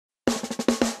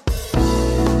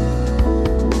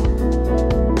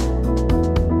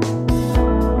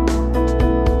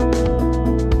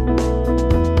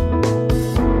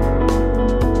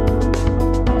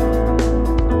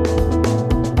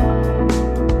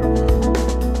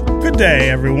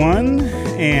day, everyone,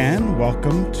 and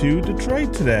welcome to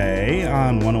Detroit Today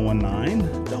on 1019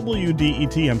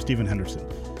 WDET. I'm Stephen Henderson,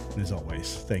 and as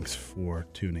always, thanks for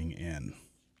tuning in.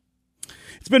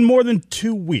 It's been more than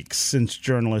 2 weeks since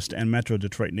journalist and Metro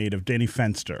Detroit native Danny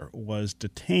Fenster was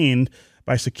detained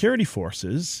by security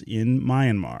forces in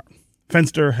Myanmar.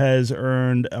 Fenster has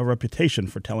earned a reputation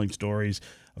for telling stories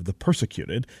of the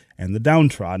persecuted and the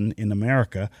downtrodden in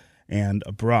America and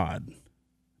abroad.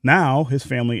 Now, his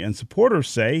family and supporters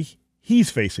say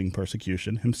he's facing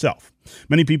persecution himself.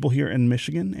 Many people here in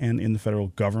Michigan and in the federal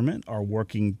government are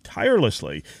working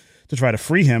tirelessly to try to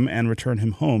free him and return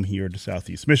him home here to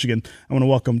Southeast Michigan. I want to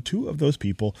welcome two of those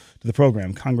people to the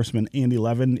program. Congressman Andy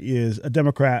Levin is a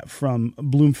Democrat from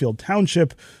Bloomfield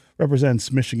Township,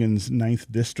 represents Michigan's 9th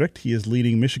District. He is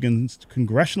leading Michigan's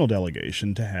congressional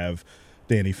delegation to have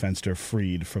Danny Fenster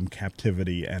freed from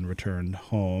captivity and returned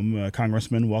home.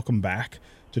 Congressman, welcome back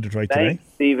to Detroit Today. Thanks,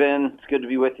 Stephen. It's good to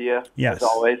be with you, as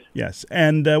always. Yes,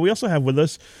 and we also have with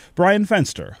us Bryan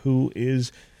Fenster, who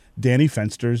is Danny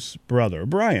Fenster's brother.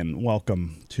 Bryan,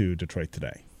 welcome to Detroit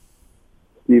Today.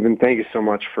 Stephen, thank you so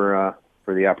much for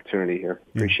the opportunity here.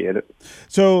 Appreciate it.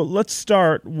 So let's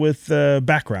start with the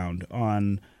background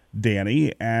on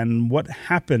Danny and what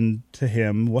happened to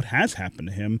him, what has happened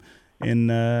to him in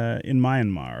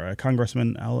Myanmar.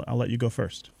 Congressman, I'll let you go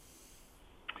first.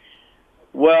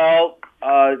 Well,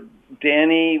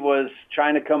 Danny was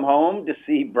trying to come home to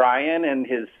see Bryan and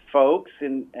his folks,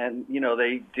 and you know,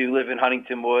 they do live in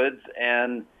Huntington Woods,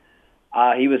 and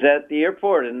he was at the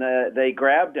airport, and they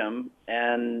grabbed him,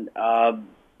 and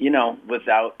you know,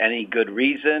 without any good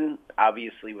reason,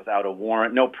 obviously without a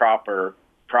warrant, no proper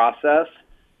process,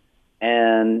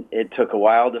 and it took a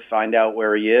while to find out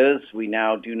where he is. We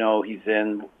now do know he's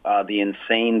in the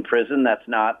insane prison. That's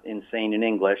not insane in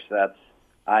English. That's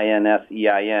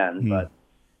INSEIN, but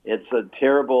it's a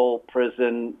terrible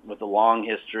prison with a long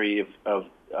history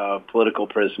of political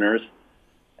prisoners.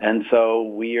 And so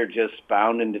we are just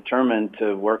bound and determined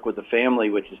to work with the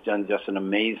family, which has done just an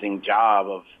amazing job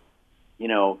of, you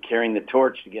know, carrying the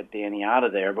torch to get Danny out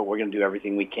of there. But we're going to do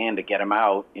everything we can to get him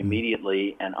out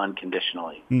immediately and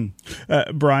unconditionally.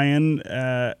 Bryan,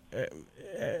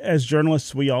 as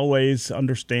journalists, we always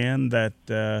understand that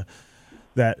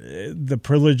the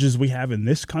privileges we have in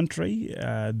this country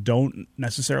don't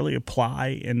necessarily apply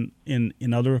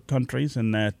in other countries,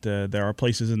 and that there are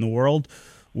places in the world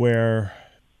where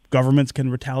governments can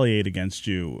retaliate against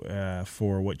you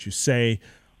for what you say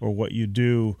or what you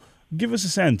do. Give us a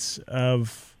sense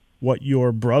of what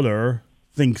your brother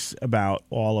thinks about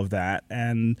all of that,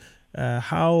 and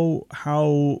how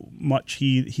much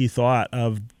he thought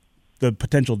of the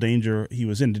potential danger he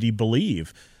was in. Did he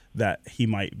believe that he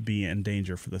might be in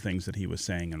danger for the things that he was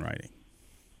saying and writing?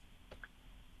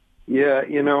 Yeah,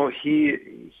 you know, he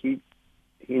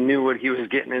knew what he was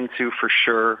getting into for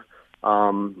sure,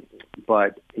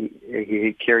 but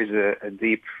he carries a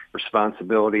deep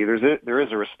responsibility. There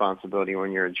is a responsibility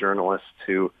when you're a journalist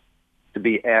to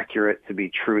be accurate, to be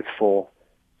truthful,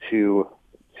 to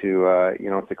you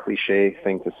know, it's a cliche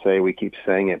thing to say. We keep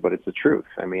saying it, but it's the truth.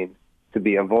 I mean, to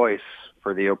be a voice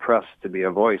for the oppressed, to be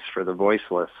a voice for the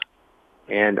voiceless.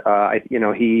 And, you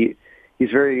know, he's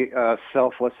very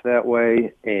selfless that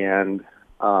way. And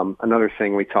another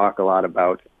thing we talk a lot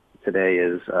about today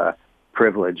is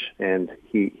privilege. And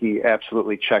he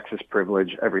absolutely checks his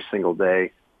privilege every single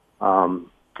day and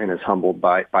is humbled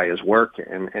by his work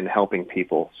and helping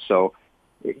people. So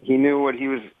he knew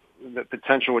the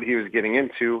potential what he was getting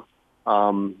into.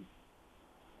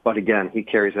 But again, he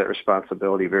carries that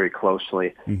responsibility very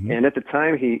closely. Mm-hmm. And at the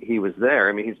time he was there,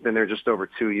 I mean, he's been there just over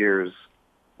 2 years.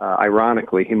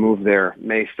 Ironically, he moved there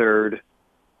May 3rd,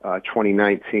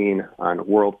 2019 on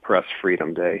World Press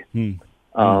Freedom Day.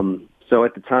 Mm-hmm. So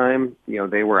at the time, you know,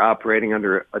 they were operating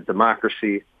under a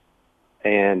democracy,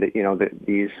 and, you know,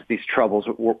 these troubles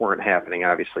weren't happening,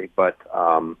 obviously. But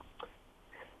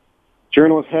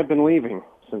journalists have been leaving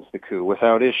since the coup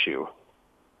without issue.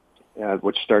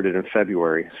 Which started in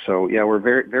February. So yeah, we're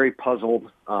very, very puzzled.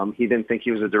 He didn't think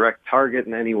he was a direct target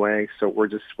in any way. So we're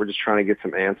just trying to get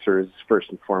some answers. First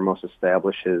and foremost,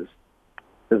 establish his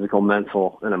physical,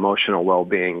 mental, and emotional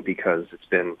well-being, because it's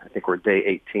been, I think we're day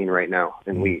 18 right now,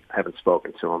 and we haven't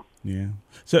spoken to him. Yeah.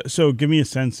 So give me a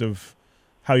sense of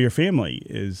how your family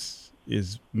is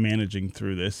managing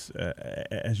through this.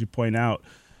 As you point out,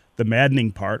 the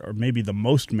maddening part, or maybe the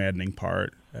most maddening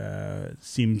part,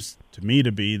 seems to me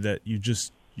to be that you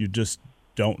just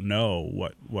don't know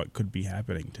what could be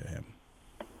happening to him.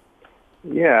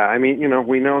 Yeah, I mean, you know,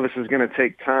 we know this is going to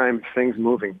take time. Things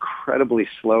move incredibly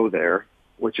slow there,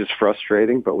 which is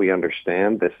frustrating, but we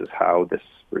understand this is how this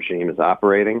regime is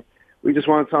operating. We just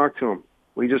want to talk to him.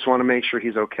 We just want to make sure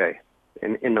he's okay,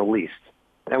 in the least.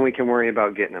 Then we can worry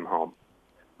about getting him home.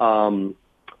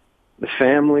 The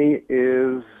family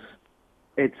it's,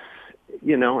 as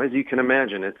you can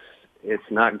imagine,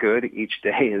 it's not good. Each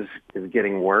day is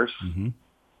getting worse.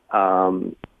 Mm-hmm.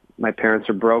 My parents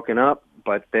are broken up,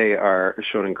 but they are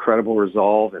showing incredible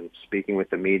resolve and speaking with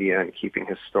the media and keeping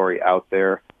his story out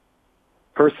there.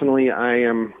 Personally, I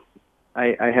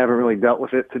haven't really dealt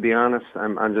with it, to be honest.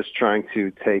 I'm just trying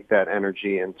to take that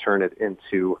energy and turn it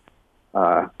into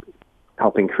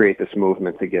helping create this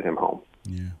movement to get him home.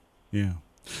 Yeah.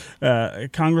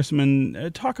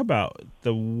 Congressman, talk about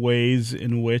the ways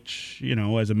in which,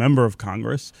 as a member of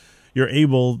Congress, you're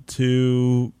able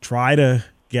to try to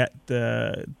get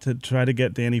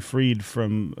Danny freed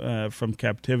from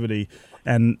captivity,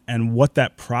 and what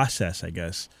that process, I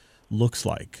guess, looks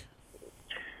like.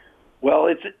 Well,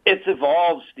 it's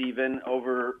evolved, Stephen,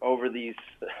 over these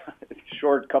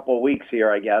short couple of weeks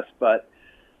here, I guess. But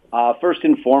first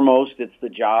and foremost, it's the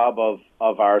job of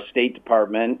our State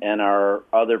Department and our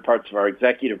other parts of our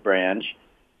executive branch.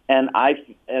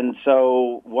 And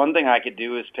so one thing I could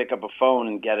do is pick up a phone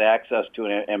and get access to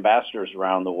ambassadors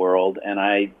around the world. And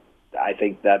I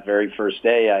think that very first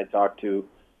day I talked to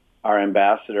our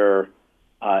ambassador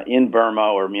in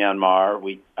Burma or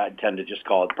Myanmar. I tend to just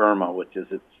call it Burma, which is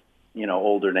its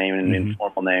older name and an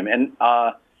informal name. And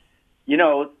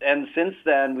and since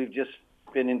then we've just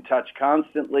been in touch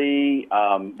constantly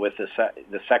with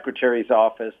the Secretary's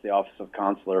office, the Office of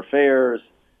Consular Affairs,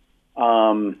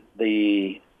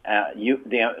 the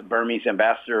Burmese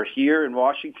ambassador here in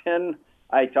Washington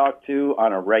I talk to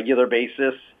on a regular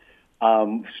basis.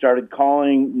 Started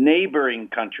calling neighboring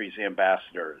countries'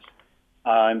 ambassadors,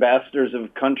 ambassadors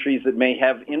of countries that may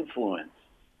have influence.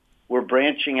 We're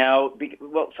branching out.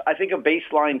 Well, I think a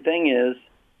baseline thing is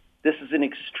this is an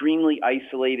extremely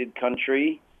isolated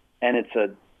country, and it's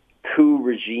a coup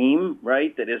regime,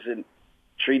 right, that isn't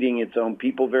treating its own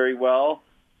people very well.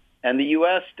 And the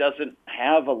U.S. doesn't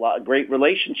have a great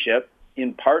relationship,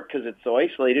 in part because it's so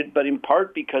isolated, but in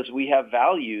part because we have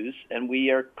values and we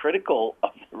are critical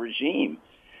of the regime.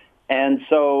 And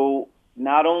so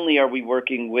not only are we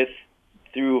working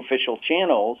through official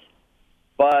channels,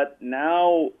 but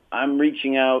now I'm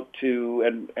reaching out to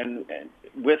and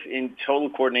in total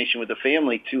coordination with the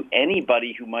family to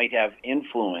anybody who might have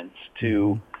influence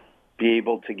to be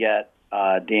able to get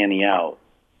Danny out.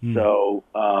 So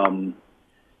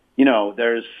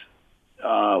there's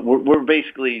we're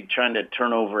basically trying to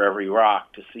turn over every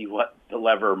rock to see what the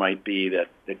lever might be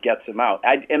that gets him out.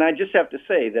 I just have to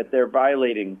say that they're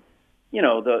violating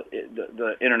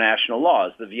the international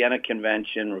laws, the Vienna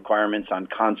Convention requirements on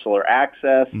consular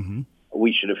access. Mm-hmm.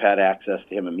 We should have had access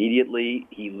to him immediately.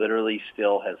 He literally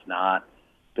still has not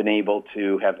been able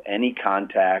to have any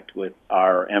contact with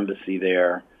our embassy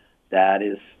there. That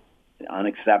is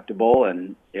unacceptable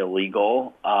and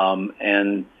illegal.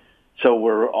 And so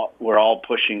we're all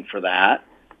pushing for that.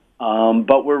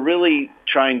 But we're really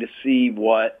trying to see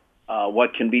what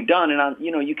can be done. And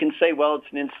you can say, well, it's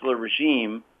an insular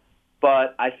regime.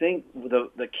 But I think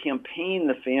the campaign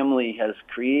the family has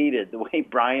created, the way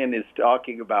Bryan is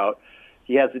talking about,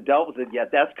 he hasn't dealt with it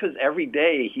yet. That's because every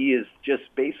day he is just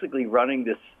basically running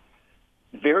this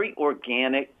very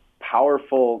organic,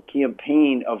 powerful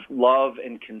campaign of love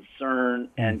and concern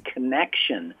and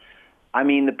connection. I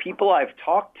mean, the people I've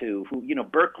talked to who,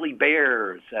 Berkeley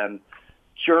Bears and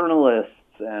journalists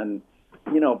and,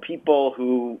 people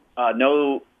who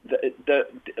know the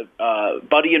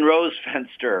Buddy and Rose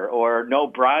Fenster or know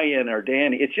Bryan or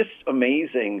Danny. It's just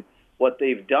amazing what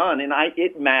they've done. And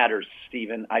it matters,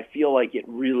 Stephen. I feel like it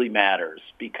really matters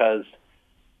because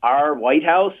our White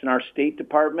House and our State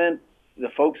Department, the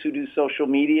folks who do social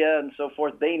media and so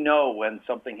forth, they know when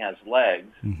something has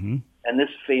legs. Mm-hmm. And this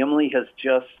family has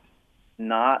just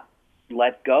not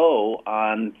let go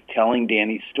on telling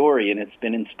Danny's story. And it's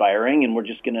been inspiring, and we're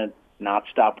just going to not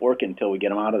stop working until we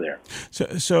get him out of there.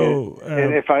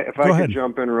 And if I could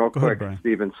jump in real quick,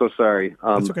 Stephen, so sorry.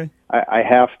 That's okay.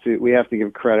 We have to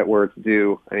give credit where it's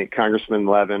due. I mean, Congressman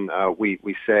Levin,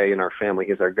 we say in our family,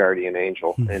 he's our guardian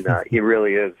angel, and he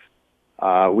really is.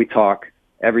 We talk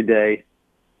every day,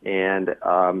 and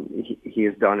he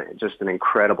has done just an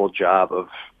incredible job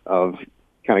of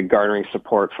kind of garnering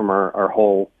support from our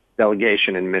whole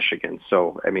delegation in Michigan.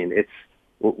 So, I mean,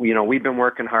 we've been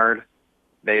working hard.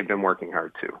 They've been working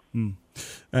hard too.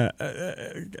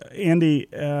 Andy,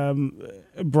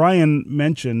 Bryan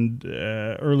mentioned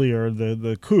earlier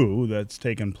the coup that's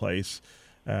taken place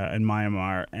in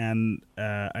Myanmar, and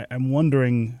I'm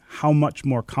wondering how much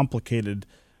more complicated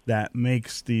that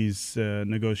makes these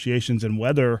negotiations, and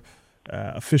whether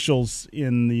officials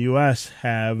in the U.S.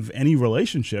 have any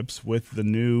relationships with the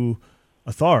new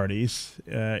authorities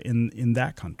in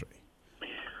that country.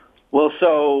 Well,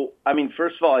 so, I mean,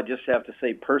 first of all, I just have to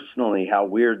say personally how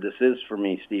weird this is for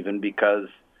me, Stephen, because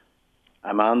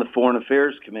I'm on the Foreign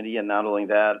Affairs Committee, and not only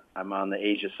that, I'm on the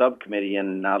Asia Subcommittee,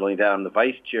 and not only that, I'm the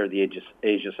Vice Chair of the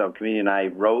Asia Subcommittee, and I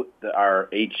wrote our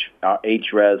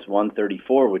HRES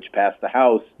 134, which passed the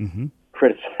House,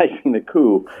 criticizing the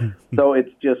coup. So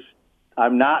it's just,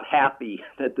 I'm not happy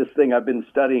that this thing I've been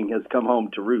studying has come home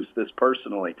to roost, this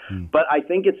personally. But I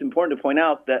think it's important to point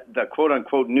out that the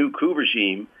quote-unquote new coup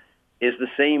regime is the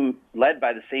same, led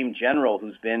by the same general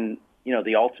who's been,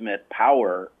 the ultimate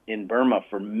power in Burma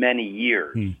for many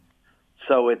years.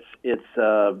 So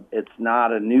it's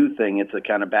not a new thing. It's a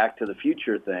kind of back to the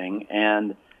future thing.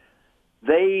 And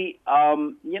they,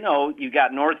 you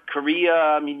got North Korea.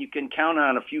 I mean, you can count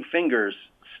on a few fingers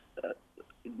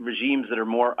regimes that are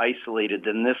more isolated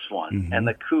than this one. And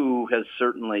the coup has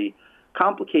certainly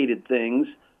complicated things.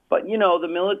 But, the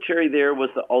military there was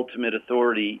the ultimate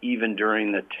authority even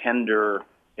during the tender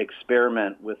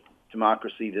experiment with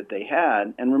democracy that they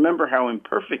had. And remember how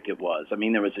imperfect it was. I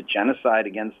mean, there was a genocide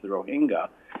against the Rohingya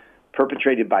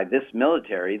perpetrated by this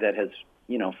military that has,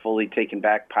 fully taken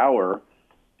back power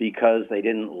because they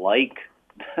didn't like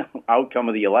the outcome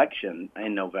of the election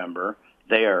in November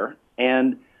there.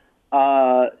 And,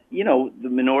 the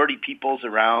minority peoples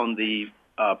around the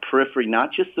periphery,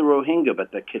 not just the Rohingya,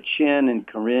 but the Kachin and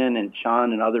Karen and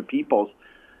Chan and other peoples,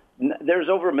 there's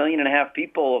over 1.5 million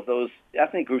people of those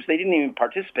ethnic groups. They didn't even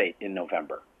participate in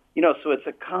November. So it's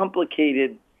a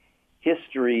complicated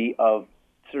history of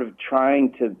sort of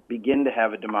trying to begin to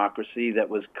have a democracy that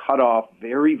was cut off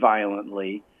very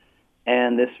violently.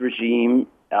 And this regime,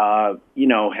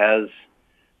 has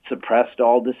suppressed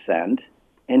all dissent.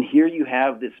 And here you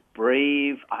have this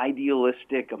brave,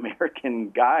 idealistic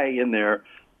American guy in there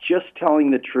just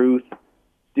telling the truth,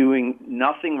 doing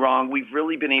nothing wrong. We've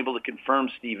really been able to confirm,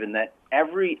 Stephen, that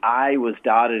every I was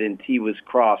dotted and T was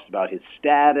crossed about his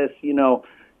status,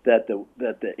 that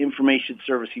the information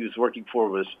service he was working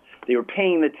for they were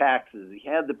paying the taxes. He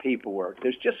had the paperwork.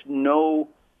 There's just no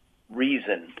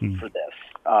reason for this.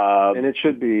 And it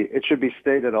should be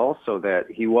stated also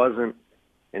that he wasn't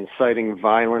inciting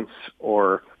violence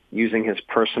or using his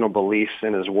personal beliefs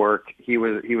in his work. He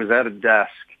was at a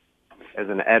desk as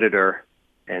an editor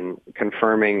and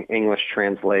confirming English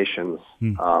translations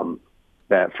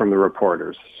that from the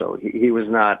reporters. So he was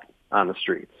not on the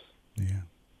streets.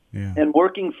 Yeah. And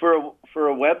working for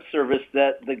a web service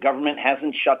that the government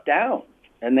hasn't shut down,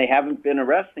 and they haven't been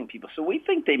arresting people. So we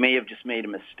think they may have just made a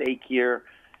mistake here.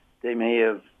 They may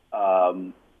have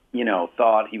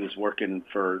thought he was working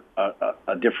for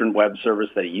a different web service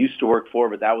that he used to work for,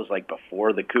 but that was like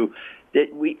before the coup.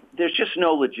 There's just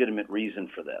no legitimate reason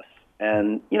for this.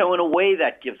 And, in a way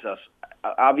that gives us,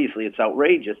 obviously it's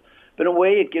outrageous, but in a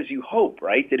way it gives you hope,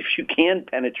 right? That if you can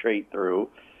penetrate through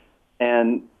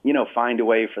and, find a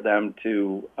way for them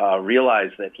to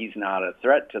realize that he's not a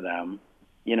threat to them,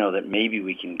 that maybe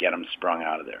we can get him sprung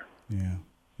out of there.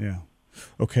 Yeah.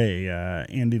 Okay,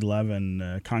 Andy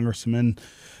Levin, Congressman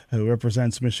who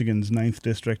represents Michigan's 9th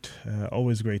District.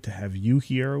 Always great to have you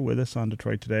here with us on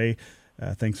Detroit Today.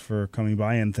 Thanks for coming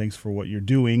by, and thanks for what you're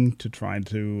doing to try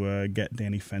to get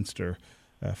Danny Fenster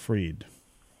freed.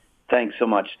 Thanks so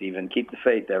much, Stephen. Keep the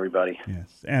faith, everybody.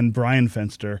 Yes, and Bryan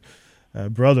Fenster,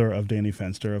 brother of Danny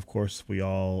Fenster. Of course, we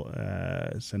all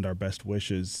send our best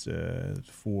wishes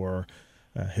for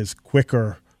his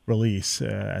quicker release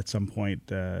at some point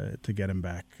to get him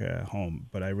back home.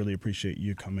 But I really appreciate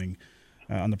you coming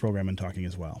on the program and talking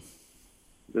as well.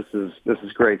 This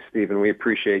is great, Stephen. We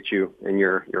appreciate you and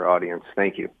your audience.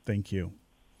 Thank you. Thank you.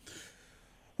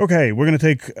 Okay, we're going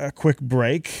to take a quick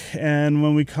break, and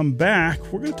when we come back,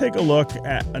 we're going to take a look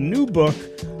at a new book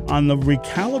on the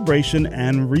recalibration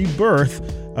and rebirth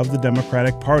of the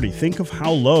Democratic Party. Think of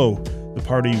how low the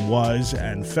party was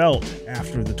and felt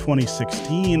after the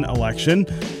 2016 election,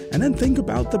 and then think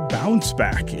about the bounce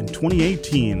back in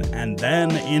 2018 and then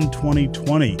in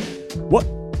 2020. What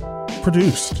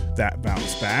produced that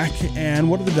bounce back,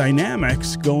 and what are the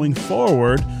dynamics going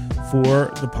forward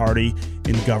for the party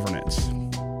in governance?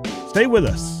 Stay with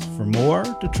us for more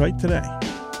Detroit Today.